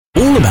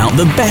about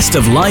the best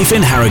of life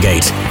in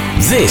Harrogate.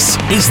 This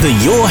is the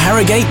Your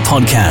Harrogate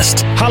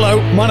podcast.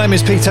 Hello, my name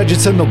is Pete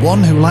Edgerton, the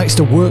one who likes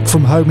to work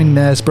from home in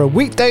Knaresborough.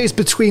 Weekdays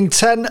between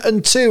 10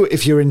 and 2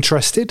 if you're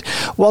interested.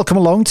 Welcome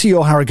along to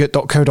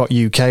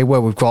yourharrogate.co.uk,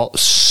 where we've got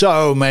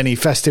so many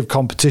festive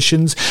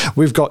competitions.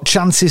 We've got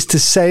chances to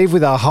save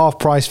with our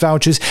half-price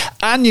vouchers,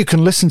 and you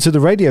can listen to the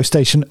radio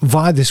station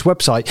via this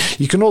website.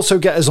 You can also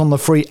get us on the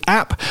free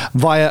app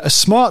via a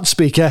smart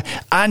speaker,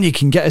 and you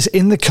can get us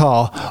in the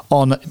car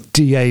on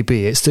DAB.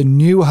 It's the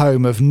new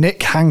home of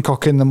Nick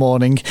Hancock in the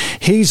morning.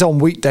 He's on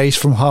weekdays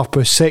from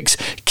 6:30,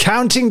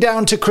 counting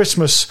down to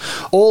Christmas,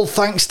 all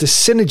thanks to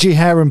Synergy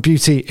Hair and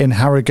Beauty in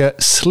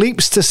Harrogate.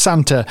 Sleeps to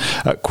Santa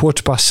at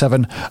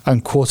 7:15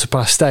 and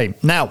 8:15.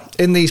 Now,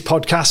 in these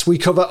podcasts, we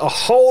cover a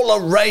whole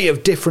array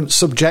of different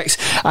subjects,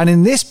 and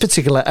in this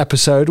particular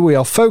episode, we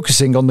are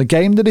focusing on the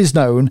game that is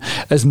known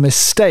as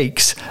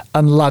Mistakes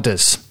and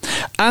Ladders.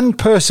 Anne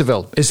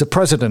Percival is the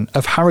president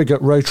of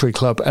Harrogate Rotary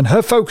Club, and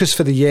her focus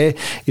for the year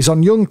is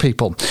on young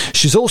people.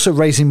 She's also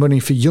raising money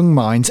for Young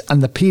Minds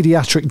and the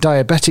Paediatric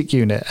Diabetic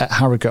Unit at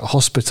Harrogate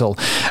Hospital.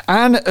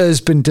 Anne has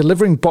been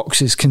delivering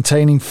boxes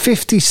containing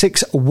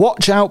 56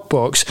 Watch Out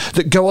books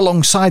that go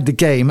alongside the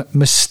game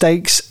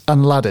Mistakes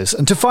and Ladders.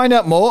 And to find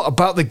out more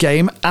about the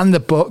game and the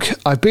book,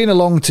 I've been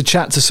along to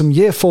chat to some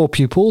Year 4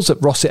 pupils at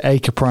Rossett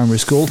Acre Primary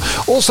School,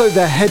 also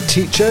their head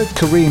teacher,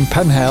 Kareem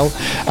Penhale,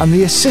 and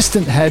the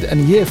assistant head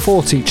and Year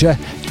 4 teacher,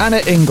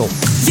 Anna Ingle.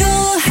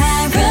 Your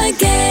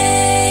Harrogate.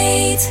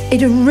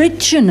 It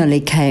originally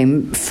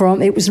came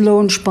from, it was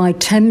launched by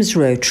Thames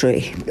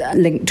Rotary,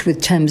 linked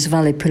with Thames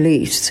Valley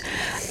Police,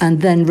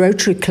 and then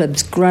Rotary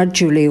clubs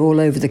gradually all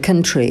over the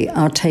country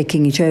are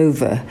taking it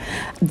over.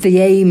 The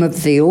aim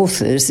of the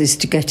authors is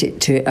to get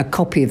it to a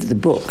copy of the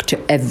book to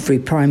every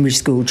primary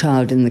school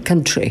child in the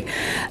country.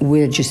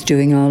 We're just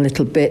doing our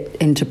little bit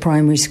into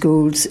primary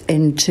schools,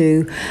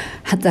 into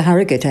the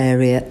Harrogate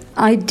area.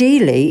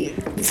 Ideally,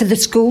 for the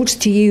schools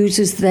to use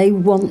as they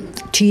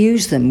want to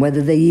use them,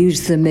 whether they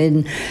use them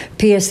in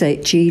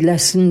PSHE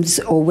lessons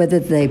or whether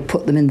they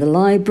put them in the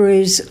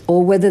libraries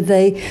or whether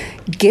they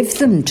give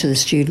them to the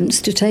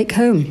students to take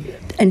home.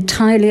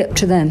 Entirely up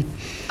to them.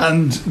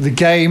 And the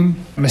game,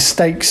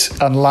 Mistakes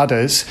and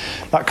Ladders,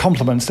 that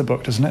complements the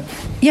book, doesn't it?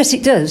 Yes,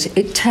 it does.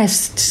 It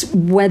tests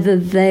whether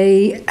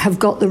they have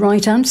got the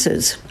right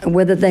answers,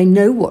 whether they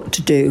know what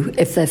to do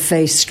if they're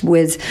faced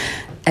with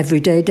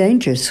everyday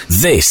dangers.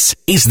 This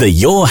is the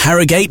Your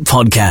Harrogate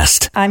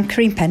podcast. I'm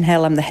Kareem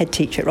Penhale. I'm the head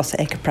teacher at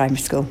Rossett Acre Primary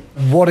School.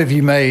 What have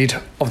you made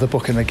of the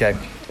book and the game?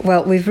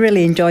 Well, we've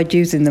really enjoyed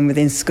using them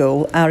within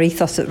school. Our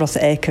ethos at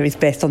Rossett Acre is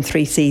based on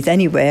 3 C's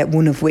anyway,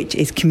 one of which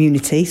is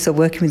community. So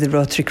working with the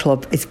Rotary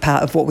Club is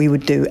part of what we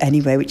would do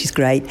anyway, which is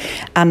great.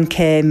 Anne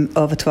came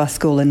over to our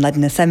school and led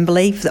an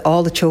assembly for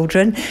all the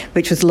children,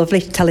 which was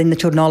lovely, telling the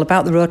children all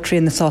about the Rotary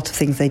and the sort of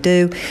things they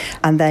do.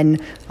 And then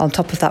on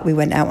top of that, we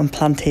went out and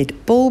planted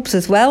bulbs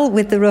as well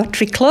with the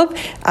Rotary Club,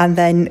 and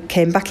then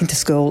came back into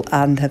school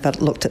and have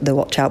looked at the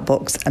Watch Out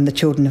books, and the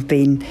children have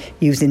been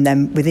using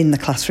them within the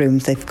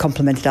classrooms. They've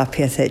complemented our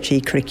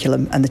PSHE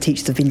curriculum, and the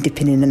teachers have been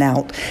dipping in and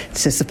out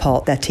to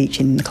support their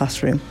teaching in the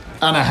classroom.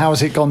 Anna, how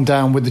has it gone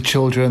down with the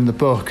children, the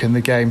book and the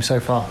game so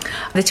far?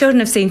 The children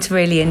have seemed to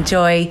really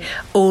enjoy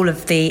all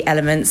of the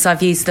elements.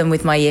 I've used them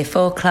with my Year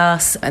 4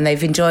 class, and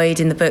they've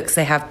enjoyed in the books.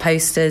 They have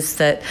posters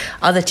that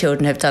other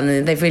children have done,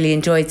 and they've really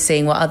enjoyed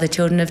seeing what other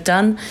children have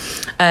done.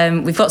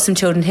 We've got some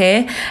children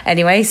here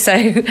anyway,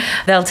 so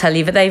they'll tell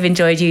you, but they've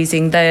enjoyed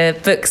using the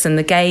books and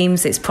the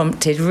games. It's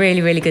prompted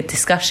really, really good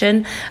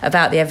discussion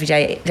about the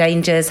everyday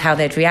dangers, how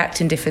they'd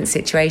react in different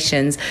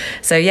situations.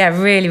 So yeah,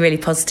 really, really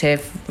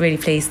positive. Really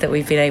pleased that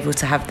we've been able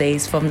to have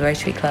these from the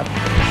Rotary Club.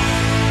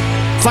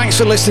 Thanks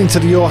for listening to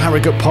the Your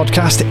Harrogate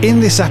podcast.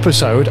 In this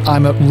episode,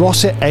 I'm at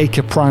Rossett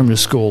Acre Primary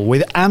School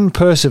with Anne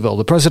Percival,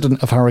 the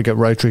president of Harrogate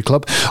Rotary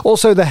Club,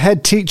 also the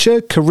head teacher,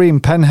 Kareem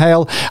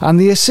Penhale, and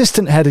the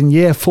assistant head and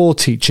Year 4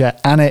 teacher,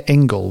 Anna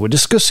Ingle. We're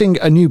discussing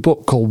a new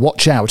book called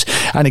Watch Out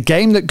and a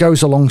game that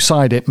goes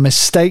alongside it,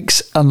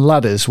 Mistakes and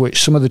Ladders,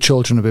 which some of the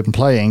children have been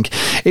playing.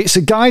 It's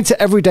a guide to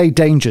everyday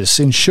dangers,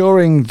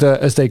 ensuring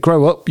that as they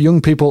grow up,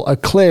 young people are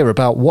clear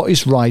about what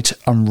is right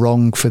and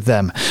wrong for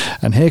them.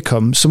 And here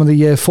come some of the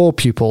Year 4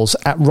 pupils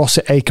at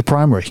Rossett Acre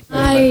Primary.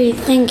 I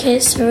think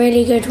it's a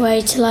really good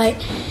way to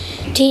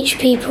teach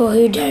people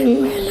who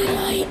don't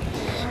really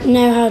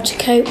know how to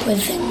cope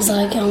with things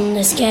on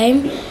this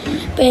game,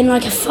 but in a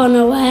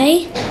funner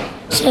way,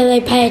 so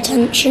they pay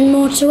attention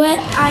more to it.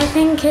 I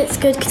think it's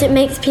good because it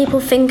makes people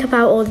think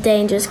about all the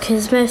dangers,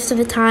 because most of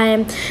the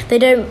time they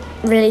don't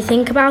really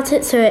think about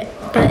it,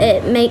 but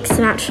it makes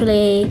them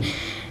actually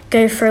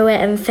go through it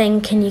and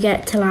think, and you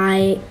get to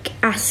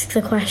ask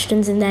the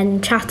questions and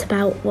then chat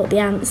about what the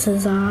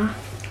answers are.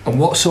 And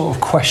what sort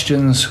of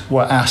questions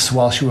were asked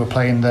whilst you were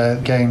playing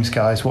the games,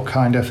 guys? What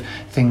kind of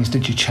things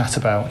did you chat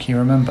about? Can you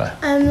remember?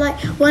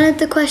 One of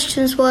the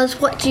questions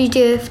was, what do you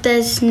do if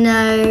there's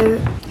no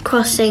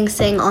crossing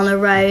thing on a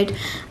road?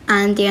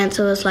 And the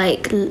answer was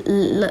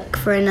look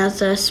for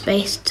another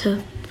space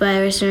to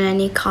where isn't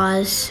any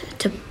cars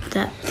to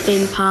that's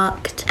been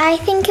parked? I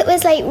think it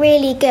was like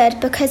really good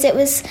because it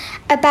was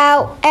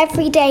about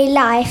everyday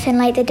life and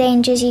like the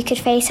dangers you could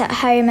face at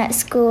home, at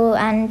school,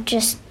 and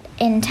just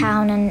in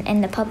town and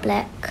in the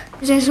public.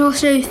 There's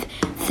also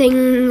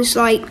things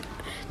like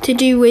to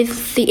do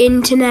with the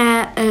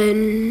internet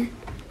and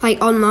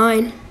like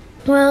online.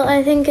 Well,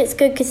 I think it's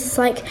good because it's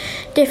like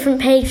different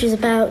pages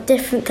about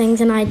different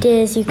things and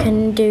ideas you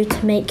can do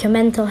to make your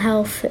mental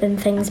health and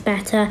things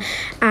better,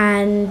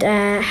 and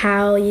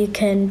how you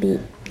can be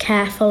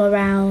careful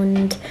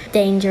around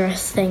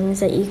dangerous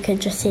things that you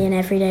could just see in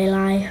everyday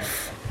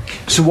life.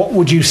 So what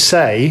would you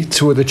say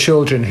to other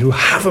children who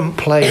haven't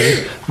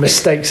played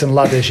Mistakes and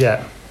Ladders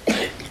yet?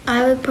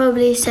 I would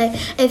probably say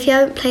if you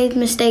haven't played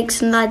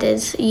Mistakes and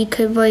Ladders, you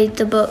could read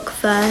the book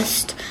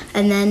first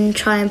and then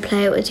try and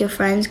play it with your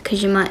friends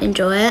because you might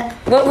enjoy it.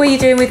 What were you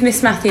doing with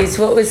Miss Matthews?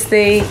 What was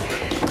the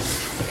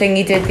thing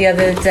you did the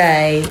other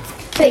day?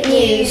 Fake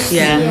news.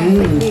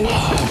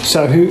 Yeah.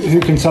 So who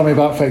can tell me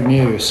about fake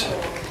news?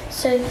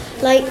 So,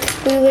 like,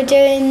 we were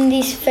doing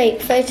these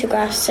fake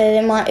photographs, so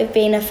there might have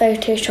been a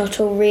Photoshop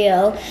or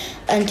real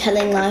and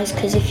telling lies,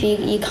 because if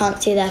you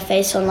can't see their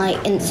face on, like,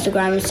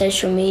 Instagram and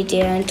social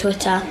media and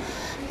Twitter,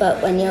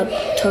 but when you're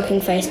talking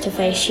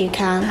face-to-face, you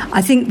can.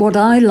 I think what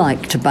I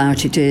liked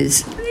about it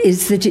is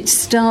that it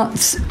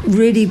starts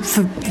really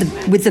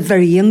with the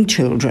very young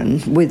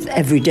children with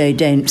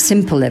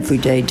simple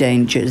everyday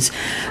dangers,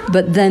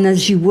 but then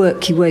as you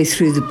work your way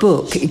through the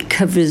book, it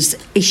covers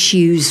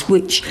issues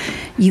which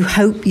you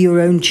hope your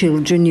own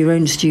children, your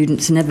own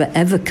students never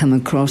ever come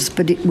across,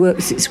 but it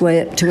works its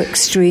way up to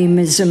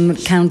extremism,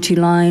 county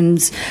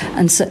lines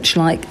and such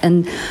like.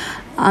 And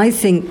I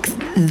think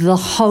the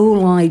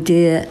whole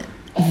idea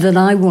that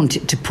I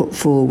wanted to put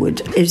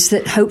forward is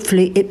that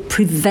hopefully it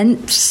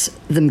prevents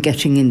them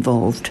getting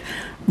involved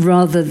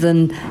rather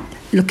than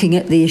looking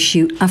at the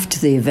issue after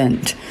the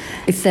event.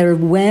 If they're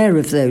aware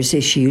of those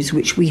issues,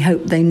 which we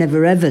hope they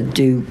never ever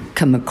do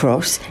come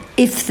across,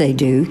 if they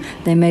do,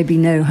 they maybe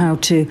know how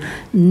to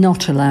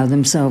not allow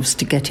themselves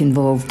to get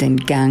involved in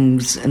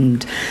gangs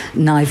and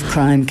knife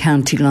crime,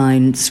 county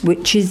lines,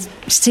 which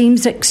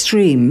seems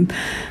extreme,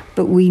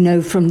 but we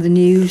know from the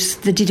news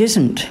that it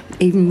isn't,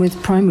 even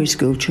with primary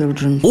school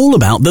children. All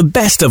about the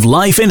best of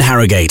life in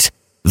Harrogate.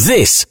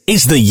 This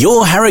is the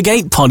Your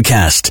Harrogate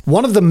podcast.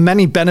 One of the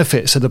many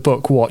benefits of the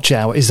book Watch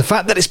Out is the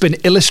fact that it's been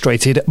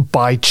illustrated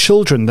by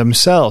children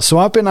themselves. So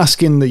I've been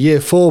asking the Year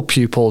 4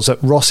 pupils at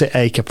Rossett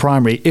Acre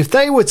Primary if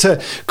they were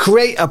to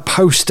create a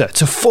poster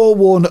to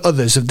forewarn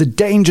others of the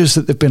dangers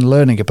that they've been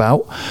learning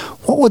about,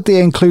 what would they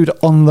include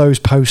on those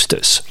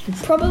posters?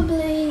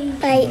 Probably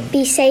Like,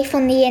 be safe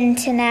on the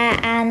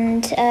internet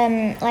and,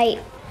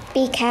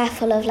 be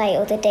careful of,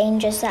 all the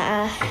dangers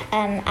that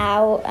are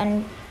out,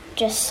 and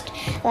just,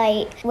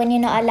 when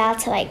you're not allowed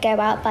to, go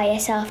out by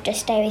yourself,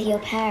 just stay with your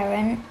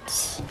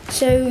parents.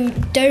 so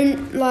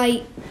don't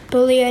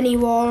bully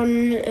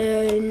anyone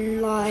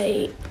and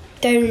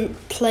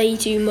don't play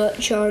too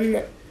much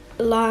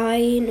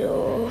online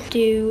or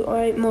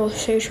do more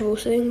social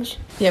things.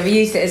 Yeah, we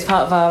used it as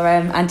part of our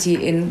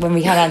when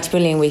we had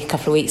anti-bullying week a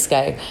couple of weeks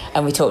ago,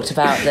 and we talked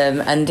about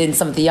them. And in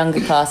some of the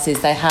younger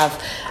classes, they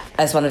have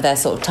as one of their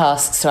sort of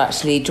tasks to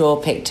actually draw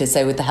pictures.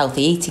 So with the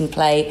healthy eating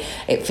plate,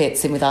 it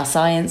fits in with our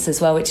science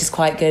as well, which is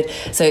quite good.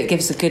 So it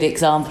gives a good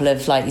example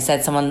of, like you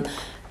said, someone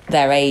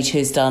their age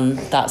who's done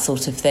that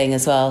sort of thing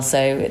as well. So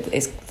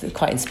it's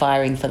quite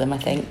inspiring for them, I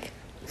think.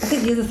 I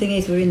think the other thing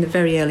is we're in the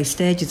very early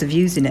stages of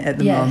using it at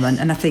the moment,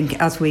 and I think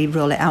as we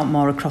roll it out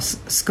more across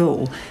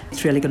school,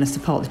 it's really going to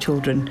support the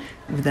children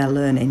with their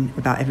learning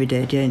about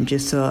everyday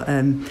dangers. So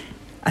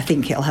I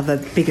think it'll have a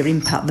bigger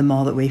impact the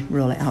more that we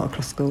roll it out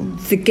across school.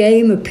 The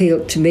game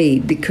appealed to me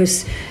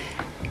because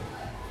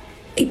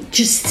it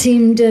just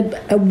seemed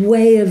a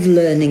way of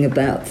learning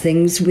about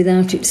things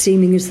without it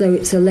seeming as though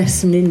it's a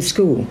lesson in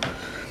school.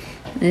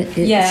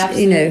 Yeah,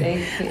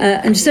 absolutely.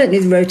 And certainly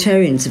the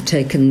Rotarians have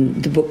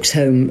taken the books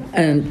home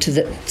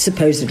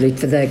supposedly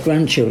for their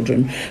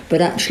grandchildren,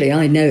 but actually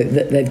I know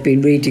that they've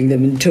been reading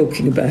them and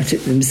talking about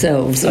it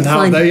themselves. And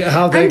how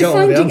they got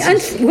all the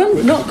answers?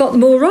 And, not got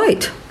them all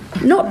right.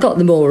 Not got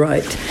them all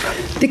right.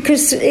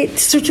 Because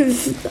it's sort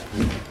of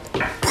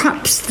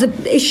perhaps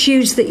the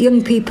issues that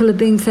young people are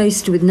being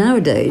faced with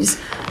nowadays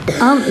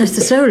aren't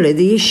necessarily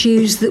the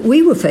issues that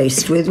we were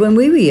faced with when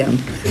we were young.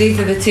 These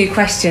are the two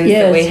questions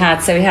that we had.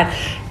 So we had,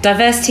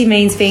 diversity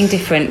means being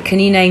different. Can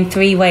you name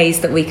 3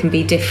 ways that we can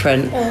be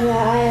different?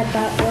 I had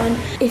that one.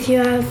 If you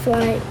have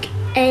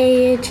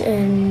age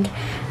and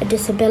a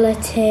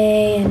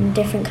disability and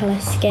different colour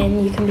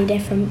skin, you can be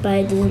different, but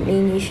it doesn't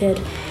mean you should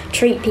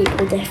treat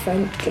people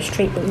different. Just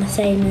treat them the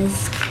same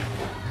as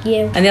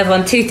you. And the other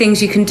one, 2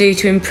 things you can do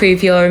to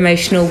improve your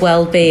emotional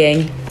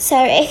well-being. So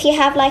if you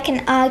have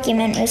an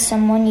argument with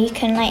someone, you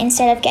can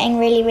instead of getting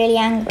really, really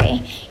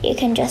angry, you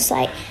can just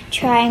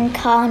try and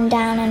calm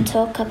down and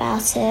talk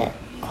about it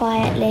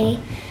quietly.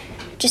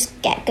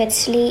 Just get good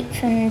sleep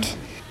and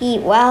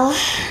eat well.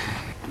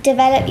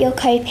 develop your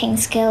coping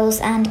skills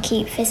and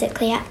keep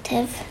physically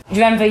active.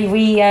 Remember,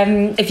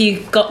 if you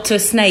got to a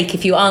snake,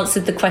 if you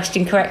answered the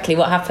question correctly,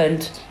 what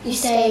happened? You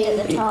stayed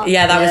at the top.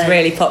 Yeah, that was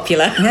really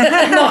popular.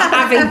 Not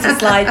having to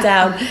slide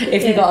down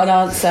if you got an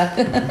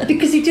answer.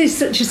 Because it is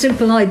such a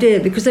simple idea,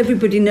 because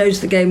everybody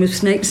knows the game of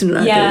snakes and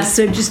ladders. Yeah.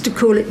 So just to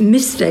call it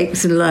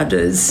mistakes and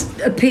ladders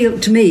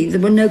appealed to me. There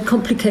were no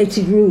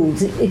complicated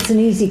rules. It's an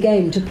easy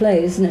game to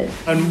play, isn't it?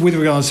 And with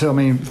regards to,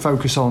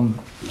 focus on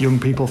young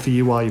people for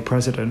you while you're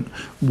president,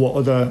 what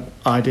other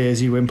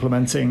ideas are you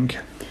implementing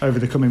over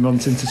the coming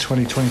months into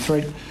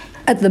 2023?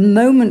 At the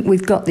moment,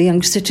 we've got the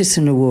Young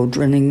Citizen Award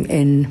running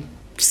in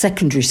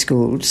secondary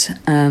schools,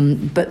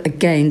 but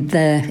again,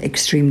 they're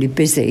extremely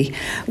busy.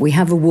 We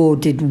have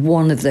awarded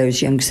one of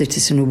those Young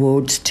Citizen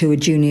Awards to a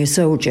junior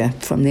soldier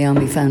from the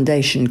Army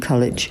Foundation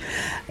College,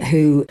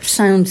 who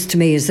sounds to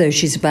me as though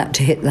she's about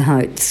to hit the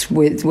heights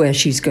with where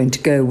she's going to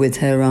go with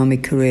her Army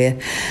career,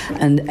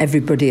 and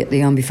everybody at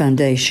the Army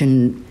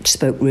Foundation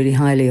spoke really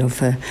highly of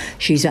her.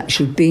 She's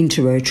actually been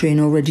to Rotary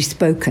and already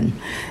spoken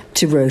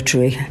to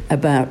Rotary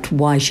about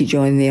why she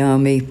joined the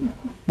Army,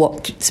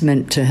 what it's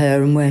meant to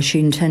her and where she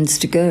intends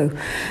to go.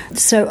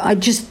 So I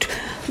just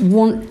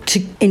want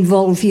to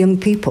involve young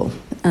people.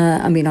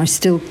 I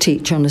still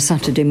teach on a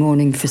Saturday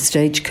morning for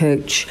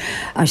Stagecoach.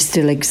 I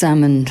still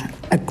examine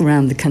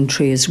around the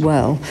country as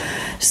well.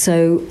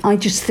 So I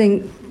just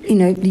think,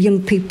 the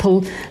young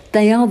people,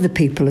 they are the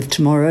people of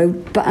tomorrow,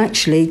 but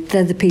actually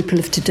they're the people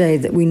of today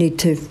that we need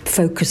to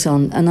focus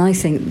on. And I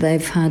think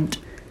they've had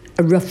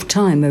a rough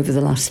time over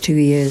the last 2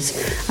 years.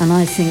 And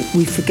I think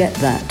we forget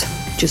that,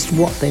 just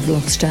what they've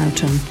lost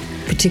out on,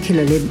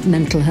 particularly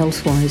mental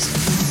health-wise.